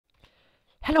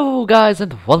Hello guys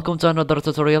and welcome to another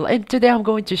tutorial, and today I'm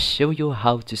going to show you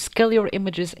how to scale your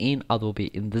images in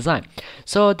Adobe InDesign.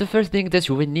 So the first thing that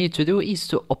you will need to do is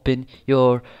to open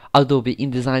your Adobe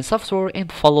InDesign software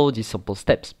and follow these simple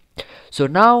steps. So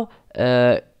now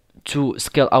to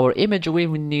scale our image we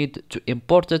will need to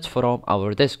import it from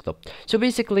our desktop. So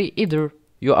basically either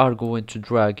you are going to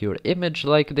drag your image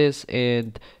like this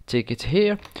and take it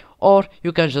here, or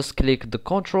you can just click the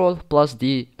Ctrl plus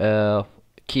the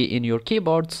key in your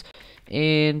keyboards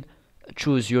and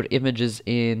choose your images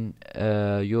in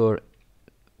your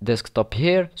desktop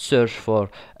here, search for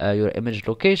your image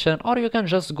location, or you can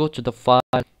just go to the file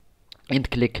and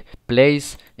click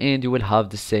place and you will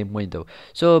have the same window.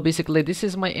 So basically this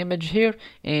is my image here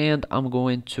and I'm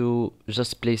going to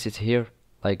just place it here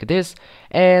like this,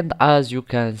 and as you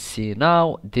can see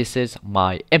now this is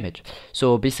my image.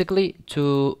 So basically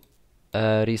to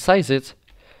resize it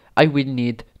I will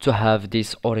need to have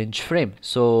this orange frame.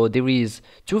 So there is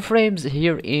two frames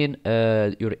here in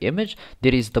your image.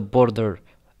 There is the border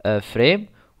frame,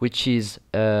 which is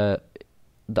the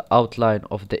outline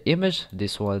of the image,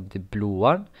 this one, the blue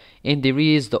one, and there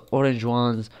is the orange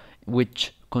ones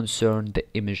which concern the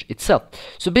image itself.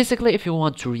 So basically if you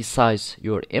want to resize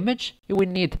your image you will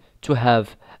need to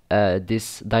have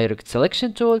this direct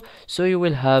selection tool. So you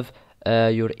will have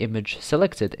your image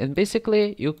selected and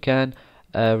basically you can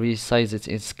resize it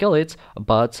and scale it,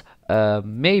 but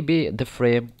maybe the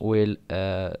frame will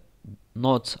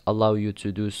not allow you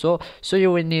to do so, so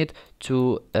you will need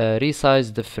to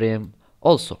resize the frame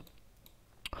also.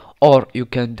 Or you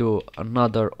can do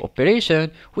another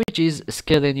operation, which is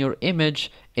scaling your image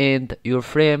and your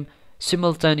frame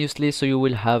simultaneously, so you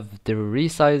will have the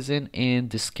resizing and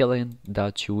the scaling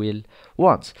that you will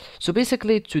want. So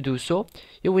basically to do so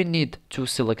you will need to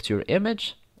select your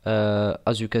image.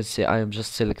 As you can see I am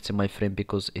just selecting my frame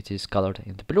because it is colored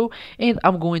in the blue, and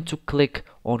I'm going to click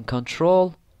on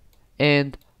Control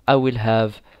and I will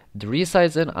have the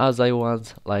resizing as I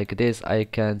want like this. I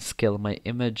can scale my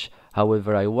image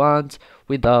however I want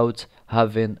without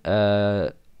having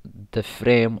the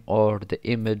frame or the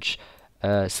image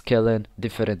scaling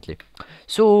differently.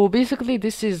 So basically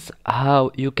this is how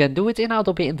you can do it in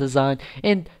Adobe InDesign,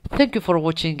 and thank you for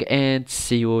watching and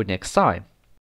see you next time.